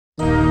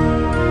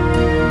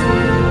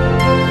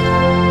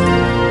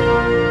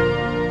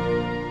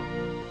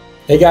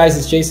Hey guys,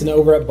 it's Jason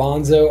over at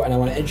Bonzo, and I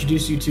want to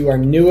introduce you to our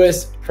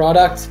newest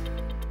product,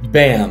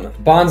 BAM,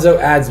 Bonzo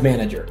Ads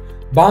Manager.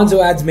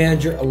 Bonzo Ads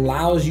Manager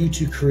allows you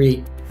to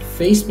create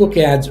Facebook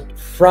ads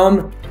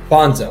from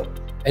Bonzo.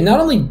 And not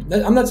only,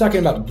 I'm not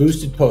talking about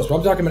boosted posts, but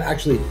I'm talking about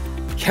actually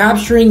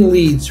capturing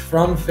leads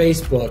from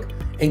Facebook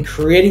and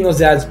creating those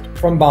ads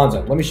from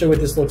Bonzo. Let me show you what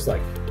this looks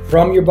like.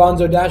 From your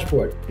Bonzo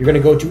dashboard, you're going to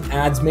go to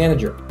Ads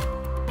Manager.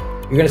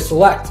 You're going to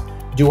select,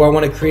 do I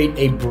want to create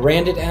a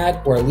branded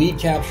ad or a lead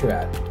capture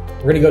ad?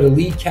 We're going to go to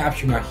lead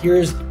capture. Now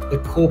here's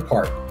the cool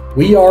part.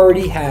 We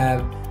already have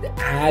the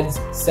ads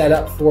set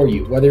up for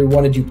you. Whether you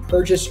want to do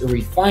purchase or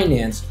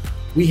refinance,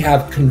 we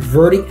have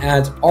converting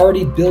ads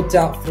already built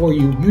out for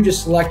you. You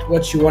just select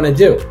what you want to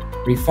do.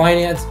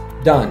 Refinance,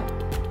 done.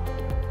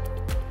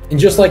 And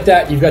just like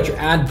that, you've got your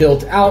ad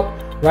built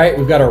out, right?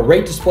 We've got our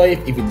rate display.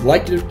 If you'd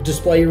like to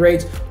display your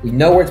rates, we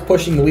know where it's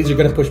pushing. The leads are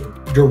going to push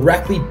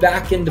directly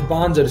back into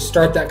Bonzo to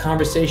start that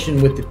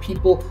conversation with the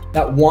people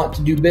that want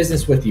to do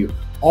business with you.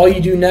 All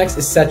you do next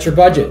is set your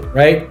budget,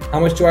 right?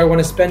 How much do I want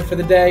to spend for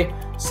the day?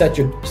 Set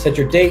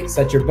your date,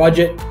 set your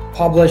budget,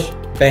 publish,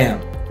 bam,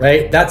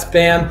 right? That's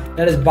BAM.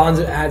 That is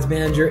Bonzo Ads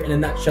Manager in a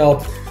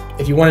nutshell.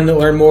 If you want to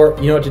learn more,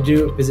 you know what to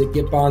do. Visit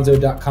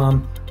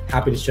getbonzo.com.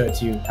 Happy to show it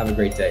to you. Have a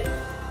great day.